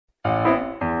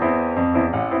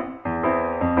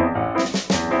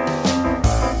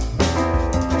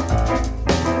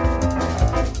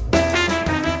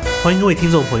欢迎各位听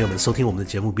众朋友们收听我们的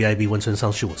节目 BIB 温春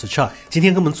上去，我是 Chai。今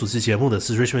天跟我们主持节目的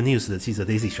是 Richmond News 的记者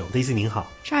Daisy 熊。 Daisy 您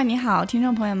好。 Chai 你好，听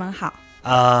众朋友们好。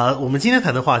我们今天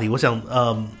谈的话题，我想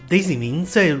Daisy 您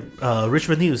在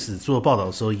Richmond News 做报道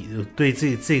的时候，对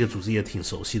这个组织也挺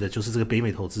熟悉的，就是这个北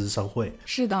美投资商会。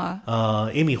是的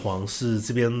，Amy 黄是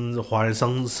这边华人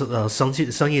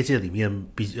商业界里面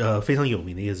非常有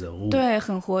名的一个人物，对，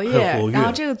很活跃。然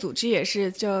后这个组织也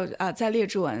是在列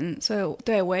治文，所以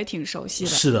对我也挺熟悉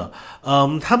的。是的，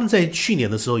他们在去年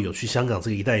的时候有去香港这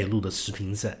个一带一路的食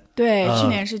品展。对，去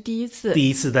年是第一次，第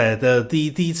一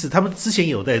次，他们之前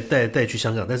有带去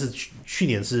香港，但是去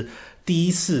年是第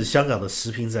一次香港的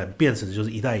食品展变成就是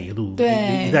一带一路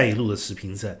的食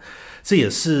品展。这也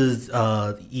是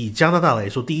以加拿大来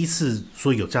说第一次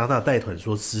说有加拿大带团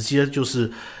说直接就是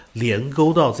连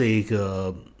勾到这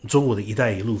个中国的一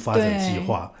带一路发展计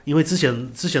划。因为之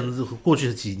前过去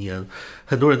的几年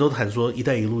很多人都谈说一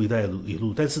带一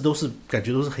路，但是感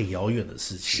觉都是很遥远的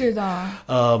事情。是的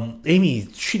，Amy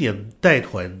去年带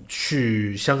团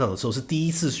去香港的时候是第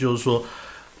一次，就是说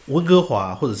温哥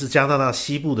华或者是加拿大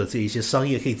西部的这一些商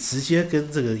业可以直接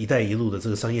跟这个一带一路的这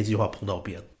个商业计划碰到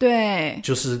边。对，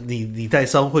就是你带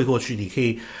商会过去，你可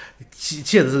以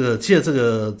借这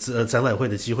个展览会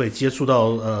的机会接触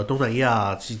到东南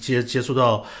亚，接触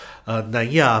到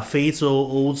南亚、非洲、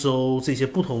欧洲这些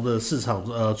不同的市场，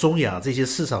中亚这些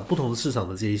市场不同的市场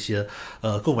的这一些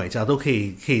购买家都可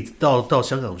以到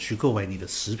香港去购买你的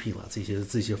食品了，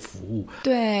这些服务。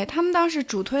对，他们当时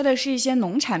主推的是一些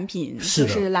农产品，就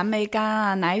是蓝莓干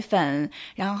啊、奶粉，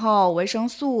然后维生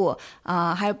素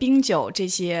还有冰酒这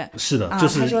些。是的，就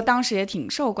是他说当时也挺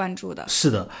受关注的。是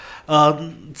的，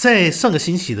在上个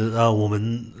星期的我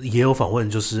们也有访问，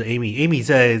就是 Amy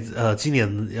在今年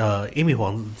Amy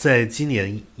黄在今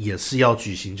年也是要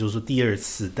举行，就是第二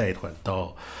次带团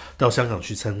到香港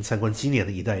去参观今年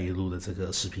的一带一路的这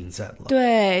个食品展了。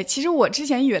对，其实我之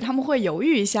前以为他们会犹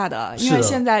豫一下的，因为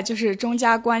现在就是中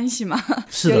加关系嘛，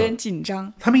有点紧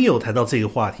张。他们也有谈到这个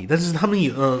话题，但是他们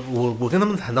也我跟他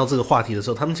们谈到这个话题的时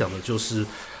候，他们讲的就是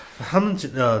他们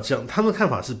讲他们的看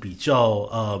法是比较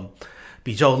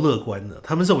乐观的。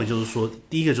他们认为就是说，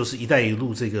第一个就是一带一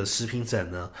路这个食品展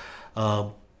呢，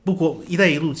不光一带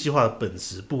一路计划的本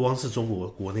质不光是中国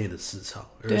国内的市场，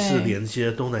而是连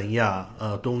接东南亚、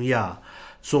东亚、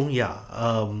中亚、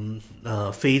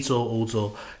非洲、欧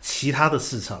洲其他的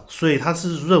市场。所以他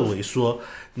是认为说，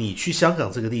你去香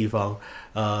港这个地方，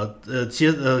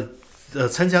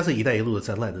参加这一带一路的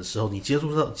展览的时候，你接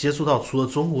触到除了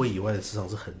中国以外的市场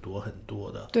是很多很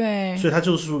多的。对，所以他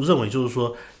就是认为，就是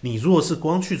说，你如果是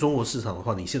光去中国市场的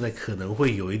话，你现在可能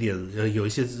会有一点有一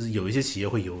些企业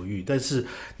会犹豫，但是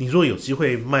你如果有机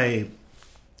会卖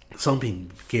商品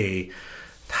给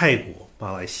泰国、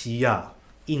马来西亚、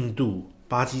印度、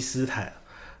巴基斯坦。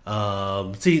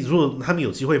如果他们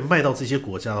有机会卖到这些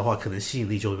国家的话，可能吸引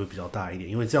力就会比较大一点，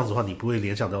因为这样子的话，你不会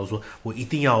联想到说我一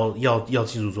定要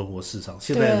进入中国市场。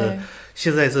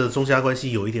现在这中加关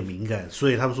系有一点敏感，所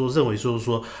以他们认为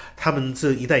说他们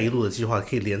这一带一路的计划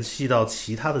可以联系到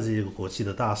其他的这些国际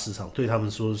的大市场，对他们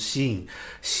说吸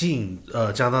引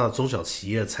加拿大的中小企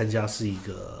业参加是一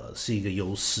个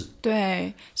优势。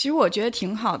对，其实我觉得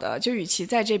挺好的，就与其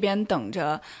在这边等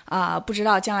着不知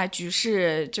道将来局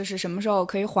势就是什么时候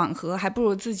可以缓和，还不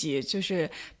如自己就是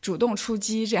主动出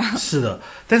击这样。是的，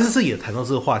但是这也谈到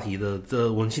这个话题的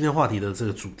我们今天话题的这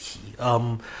个主题。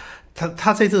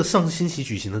他在这个上星期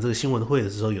举行的这个新闻会的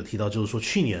时候有提到，就是说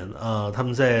去年他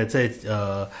们在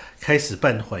开始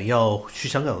办团要去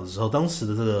香港的时候，当时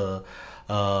的这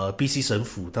个BC 省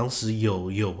府当时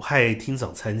有派厅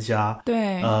长参加。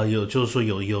对，有就是说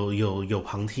有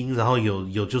旁听，然后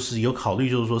就是有考虑，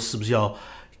就是说是不是要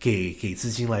给资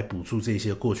金来补助这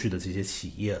些过去的这些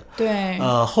企业。对，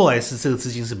后来是这个资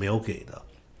金是没有给的。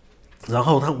然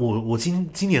后我今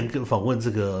年跟访问这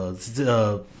个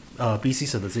BC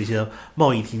省的这些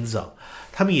贸易厅长，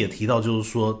他们也提到，就是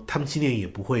说他们今年也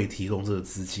不会提供这个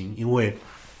资金，因为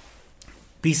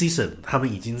BC 省他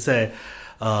们已经在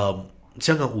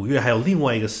香港5月还有另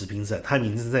外一个食品展，他们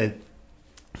已经在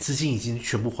资金已经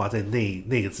全部花在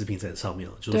那个食品展上面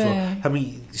了。就是说他们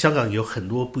香港有很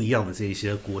多不一样的这一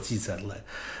些国际展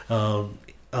览。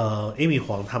Amy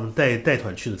黄他们带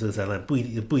团去的这个展览不一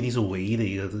定是唯一的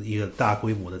一个大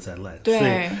规模的展览，所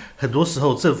以很多时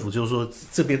候政府就是说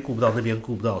这边顾不到那边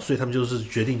顾不到，所以他们就是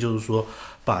决定就是说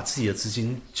把自己的资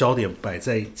金焦点摆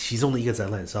在其中的一个展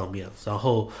览上面，然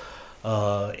后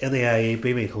NAIA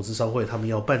北美投资商会他们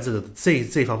要办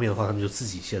这方面的话，他们就自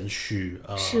己先去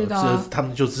是的，他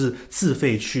们就是自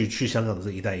费去香港的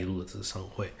这一带一路的这个商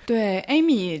会。对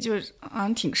Amy 就好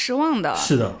像挺失望的。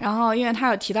是的。然后因为他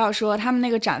有提到说他们那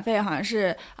个展费好像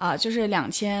是就是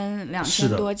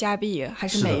2000多加币还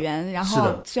是美元，然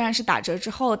后虽然是打折之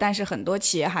后，但是很多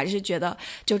企业还是觉得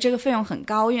就这个费用很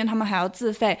高，因为他们还要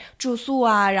自费住宿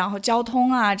啊，然后交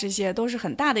通啊，这些都是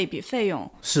很大的一笔费用。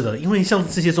是的，因为像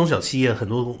这些中小企业很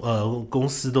多公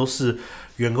司都是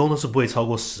员工都是不会超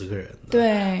过10个人的。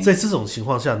对，在这种情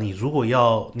况下，你如果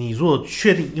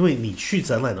确定，因为你去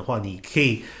展览的话，你可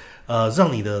以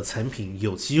让你的产品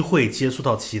有机会接触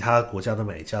到其他国家的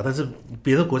买家，但是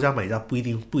别的国家买家不一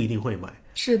定会买。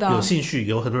是的，有兴趣，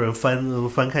有很多人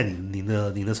翻看您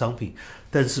的商品，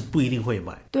但是不一定会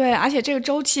买。对，而且这个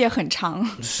周期也很长。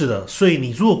是的，所以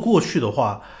你如果过去的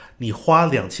话，你花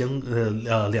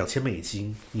2000美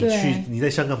金，你在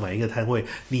香港买一个摊位，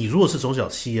你如果是中小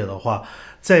企业的话，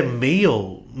在没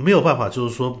有办法就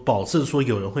是说保证说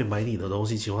有人会买你的东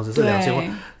西情况下，这2000块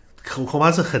恐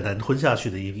怕是很难吞下去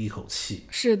的一口气。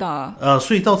是的，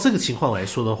所以到这个情况来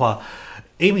说的话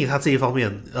 ，Amy 她这一方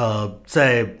面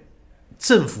在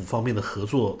政府方面的合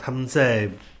作，他们在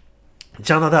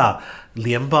加拿大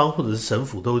联邦或者是省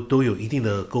府都有一定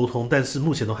的沟通，但是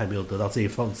目前都还没有得到这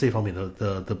方面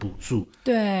的补助。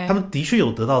对，他们的确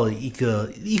有得到了一个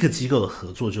机构的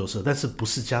合作，但是不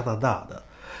是加拿大的。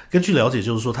根据了解，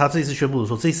就是说他这次宣布的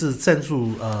说，这次赞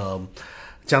助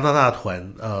加拿大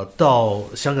团到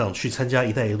香港去参加“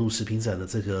一带一路”食品展的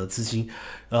这个资金，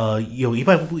有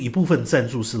一部分赞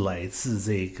助是来自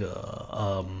这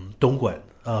个东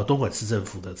莞市政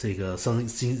府的这个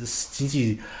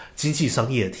经济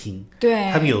商业厅。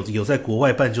对，他们有在国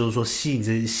外办，就是说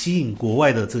吸引国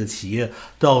外的这个企业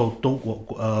到东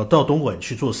莞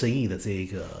去做生意的这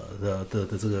个的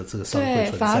这个商会存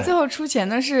在。对，反而最后出钱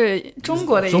的是中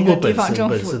国的一个地方政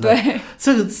府。对，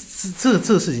这个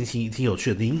事情挺有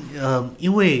趣的。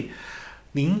因为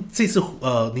您这次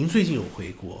您最近有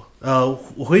回国，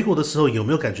回国的时候有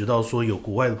没有感觉到说有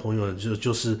国外的朋友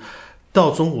就是到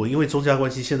中国，因为中加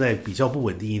关系现在比较不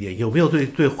稳定一点，有没有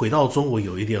对回到中国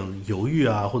有一点犹豫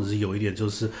啊，或者是有一点就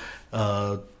是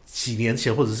几年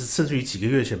前或者是甚至于几个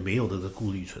月前没有的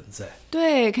顾虑存在？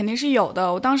对，肯定是有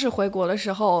的。我当时回国的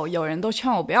时候，有人都劝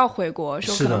我不要回国，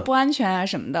说可能不安全啊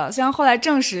什么的。虽然后来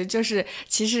证实，就是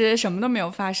其实什么都没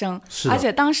有发生。而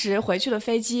且当时回去的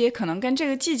飞机可能跟这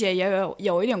个季节也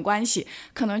有一点关系，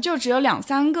可能就只有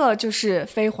2-3个就是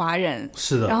非华人。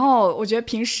是的。然后我觉得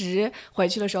平时回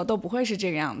去的时候都不会是这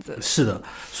个样子。是的。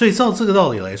所以照这个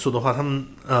道理来说的话，他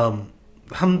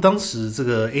们当时这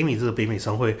个 Amy 这个北美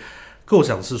商会构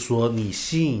想是说，你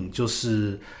吸引就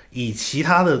是以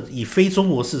非中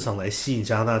国市场来吸引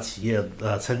加拿大企业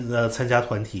参加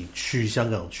团体去香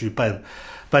港去办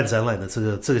展览的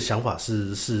这个想法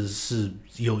是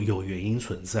有原因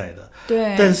存在的。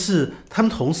对。但是他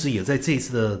们同时也在这一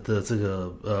次的这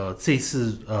个这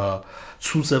次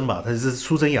出征吧，它是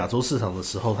出征亚洲市场的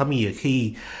时候，他们也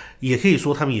可以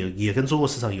说他们也跟中国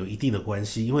市场有一定的关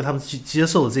系，因为他们接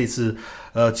受了这次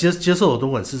接受了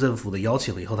东莞市政府的邀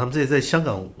请了以后，他们在香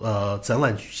港展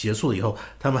览结束了以后，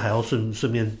他们还要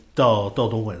顺便到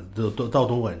东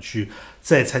莞去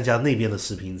再参加那边的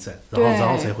食品展，然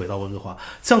后才回到温哥华。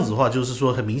这样子的话，就是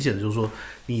说很明显的就是说，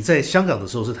你在香港的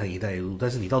时候是谈一带一路，但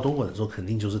是你到东莞的时候肯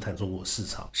定就是谈中国市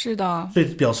场。是的。所以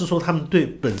表示说他们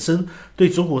本身对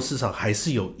中国市场还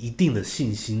是有一定的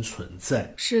信心存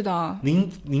在。是的。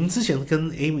您之前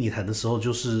跟 Amy 谈的时候，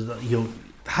就是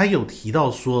他有提到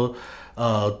说，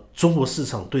中国市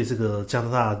场对这个加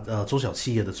拿大中小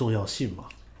企业的重要性吗？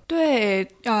对，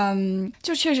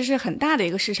就确实是很大的一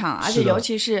个市场，而且尤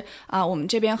其是我们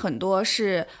这边很多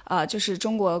是就是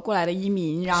中国过来的移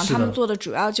民，然后他们做的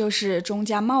主要就是中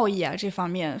加贸易啊这方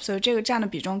面，所以这个占的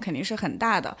比重肯定是很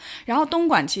大的。然后东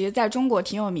莞其实在中国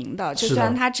挺有名的，就虽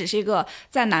然它只是一个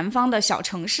在南方的小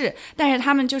城市，但是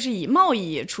他们就是以贸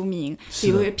易出名，比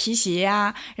如皮鞋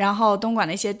啊，然后东莞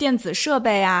的一些电子设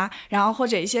备啊，然后或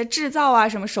者一些制造啊，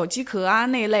什么手机壳啊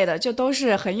那一类的，就都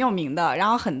是很有名的。然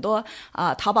后很多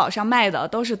淘宝上卖的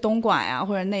都是东莞啊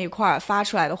或者那一块发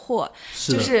出来的货。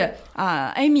就是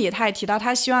Amy 她也提到，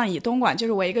她希望以东莞就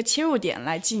是为一个切入点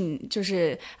来进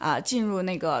入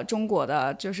那个中国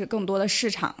的就是更多的市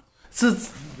场。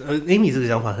Amy 这个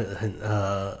想法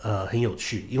很有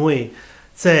趣，因为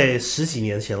在10几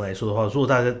年前来说的话，如果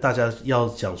大家要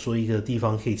讲说一个地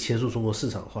方可以切入中国市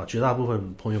场的话，绝大部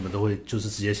分朋友们都会就是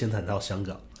直接先谈到香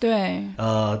港。对。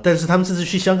但是他们这次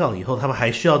去香港以后，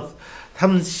他他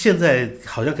们现在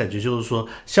好像感觉就是说，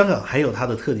香港还有它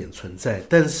的特点存在，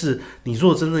但是你如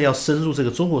果真正要深入这个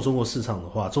中国市场的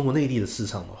话，中国内地的市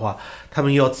场的话，他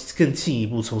们要更进一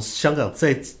步从香港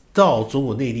再到中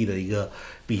国内地的一个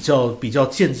比较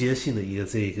间接性的一个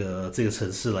这个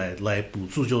城市来补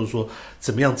助，就是说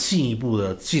怎么样进一步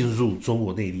的进入中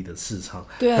国内地的市场。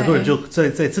对，很多人就在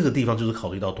这个地方就是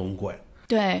考虑到东莞。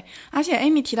对，而且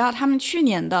Amy 提到他们去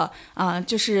年的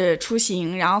就是出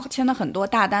行，然后签的很多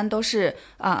大单都是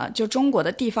就中国的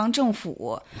地方政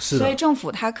府，所以政府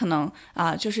它可能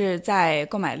就是在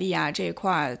购买力啊这一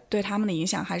块对他们的影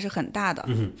响还是很大的。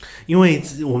因为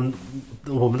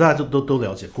我们大家都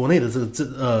了解，国内的这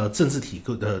个政治体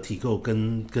构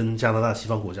跟加拿大西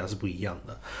方国家是不一样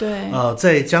的。对，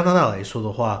在加拿大来说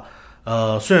的话。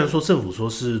虽然说政府说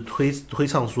是推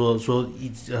倡说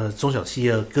中小企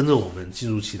业跟着我们进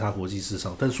入其他国际市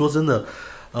场，但说真的，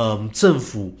政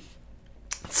府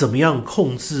怎么样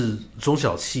控制中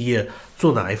小企业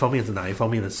做哪一方面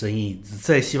的生意，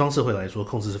在西方社会来说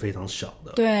控制是非常小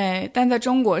的。对，但在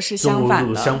中国是相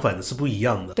反的是不一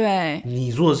样的。对，你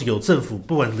如果是有政府，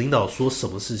不管领导说什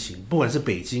么事情，不管是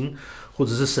北京或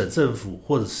者是省政府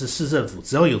或者是市政府，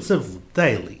只要有政府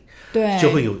带领。对，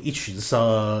就会有一群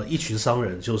商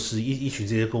人，就是一群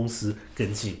这些公司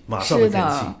跟进，马上的跟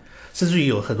进，甚至于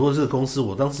有很多这个公司，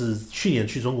我当时去年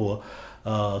去中国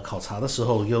考察的时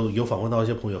候，有访问到一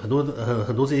些朋友，很多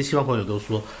这些西方朋友都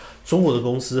说，中国的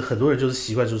公司很多人就是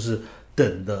习惯就是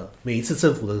等的每一次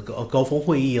政府的高峰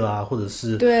会议啦，或者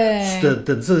是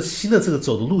等这个新的这个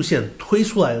走的路线推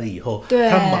出来了以后，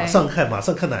他马上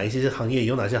看哪一些行业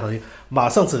有哪些行业。马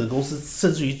上整个公司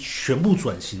甚至于全部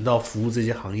转型到服务这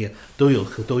些行业都有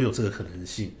这个可能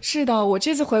性。是的，我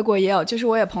这次回国也有，就是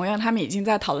我有朋友他们已经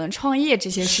在讨论创业这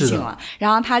些事情了，然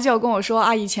后他就跟我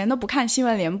说以前都不看新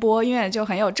闻联播，因为就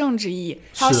很有政治意义，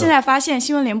他说现在发现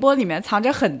新闻联播里面藏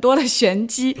着很多的玄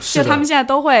机，就他们现在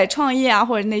都会创业啊，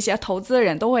或者那些投资的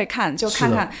人都会看，就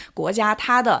看看国家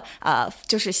它的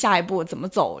就是下一步怎么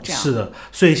走这样。是的，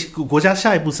所以国家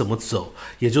下一步怎么走，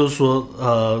也就是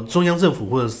说中央政府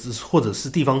或者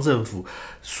是地方政府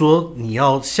说你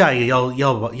要下一个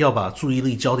要把注意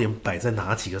力焦点摆在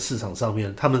哪几个市场上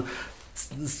面，他们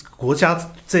国家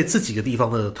在这几个地方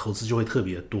的投资就会特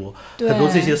别多。很多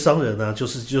这些商人呢，就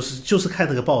是看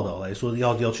那个报道来说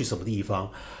要去什么地方，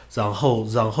然后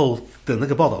等那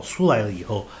个报道出来了以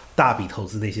后，大笔投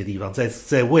资那些地方，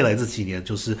在未来这几年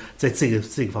就是在这个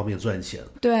方面赚钱。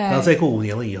对，然后再过5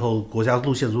年了以后，国家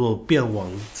路线如果变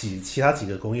往其他几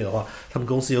个工业的话，他们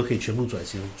公司又可以全部转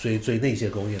型追那些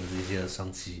工业的这些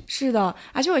商机。是的，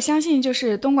而且我相信就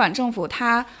是东莞政府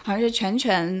它好像是全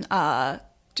权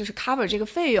就是 cover 这个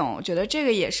费用，我觉得这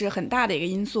个也是很大的一个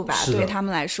因素吧，对他们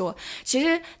来说。其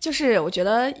实就是我觉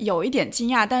得有一点惊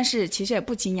讶，但是其实也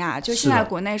不惊讶。就现在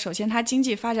国内，首先它经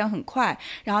济发展很快，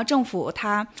然后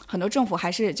很多政府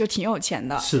还是就挺有钱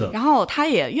的，是的。然后他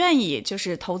也愿意就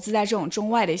是投资在这种中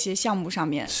外的一些项目上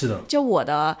面。是的。就我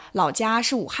的老家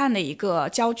是武汉的一个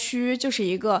郊区，就是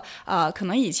一个可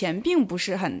能以前并不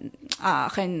是很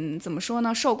怎么说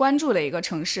呢，受关注的一个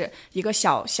城市，一个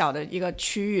小的一个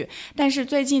区域，但是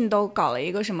最近都搞了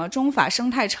一个什么中法生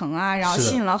态城啊，然后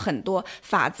吸引了很多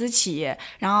法资企业，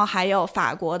然后还有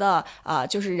法国的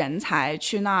就是人才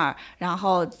去那儿，然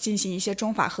后进行一些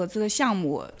中法合资的项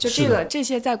目，就这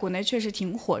些在国内确实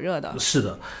挺火热的。是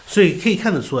的，所以可以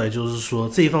看得出来，就是说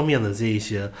这一方面的这一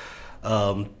些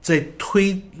在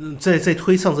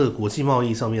推上这个国际贸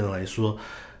易上面来说。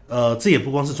这也不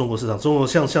光是中国市场，中国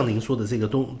像您说的这个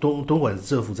东莞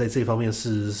政府在这方面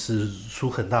是出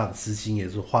很大的资金，也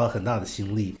是花了很大的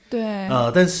心力。对。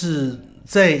但是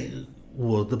在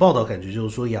我的报道感觉就是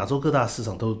说，亚洲各大市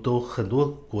场都很多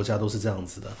国家都是这样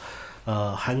子的。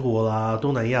韩国啦、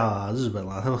东南亚啦、日本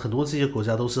啦，他们很多这些国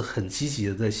家都是很积极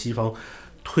的在西方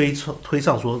推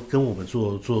上说跟我们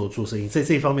做生意，在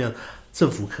这一方面。政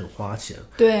府肯花钱，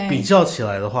对，比较起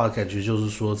来的话，感觉就是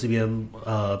说这边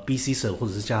BC 省或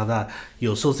者是加拿大，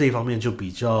有时候这一方面就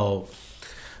比较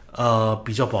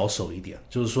保守一点，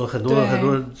就是说很多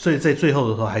人在最后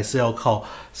的时候还是要靠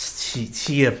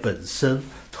企业本身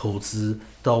投资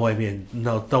到外面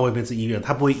这医院，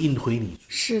他不会硬推你。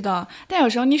是的，但有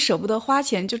时候你舍不得花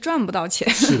钱，就赚不到钱。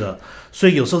是的，所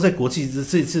以有时候在国际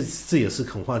这也是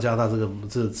肯化加大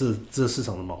这市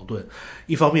场的矛盾。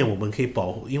一方面我们可以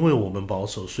因为我们保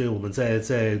守，所以我们在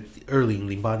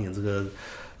2008年这个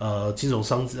金融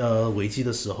危机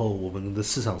的时候，我们的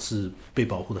市场是被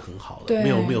保护的很好的，对，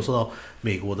没有受到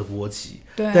美国的波及。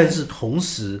对，但是同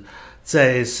时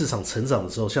在市场成长的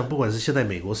时候，像不管是现在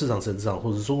美国市场成长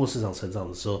或者是中国市场成长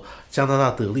的时候，加拿大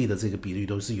得利的这个比率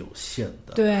都是有限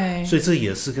的。对，所以这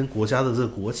也是跟国家的这个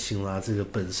国情啦，这个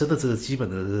本身的这个基本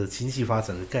的这个经济发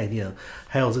展的概念，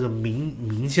还有这个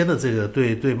民间的这个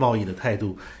对贸易的态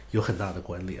度有很大的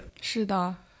关联。是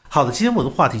的。好的，今天我们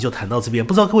的话题就谈到这边。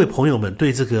不知道各位朋友们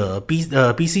对这个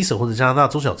BC 省或者加拿大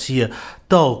中小企业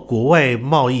到国外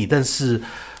贸易，但是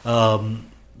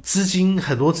资金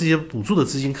很多这些补助的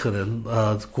资金可能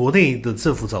国内的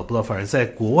政府找不到，反而在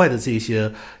国外的这些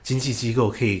经济机构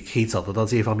可以找得到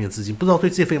这一方面的资金。不知道对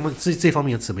这方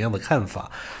面有怎么样的看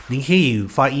法？您可以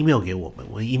发 email 给我们，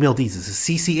我的 email 地址是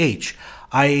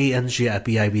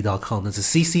cchiang@biv.com， 那是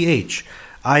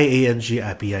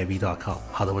cchiang@biv.com。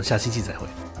好的，我们下星期再会。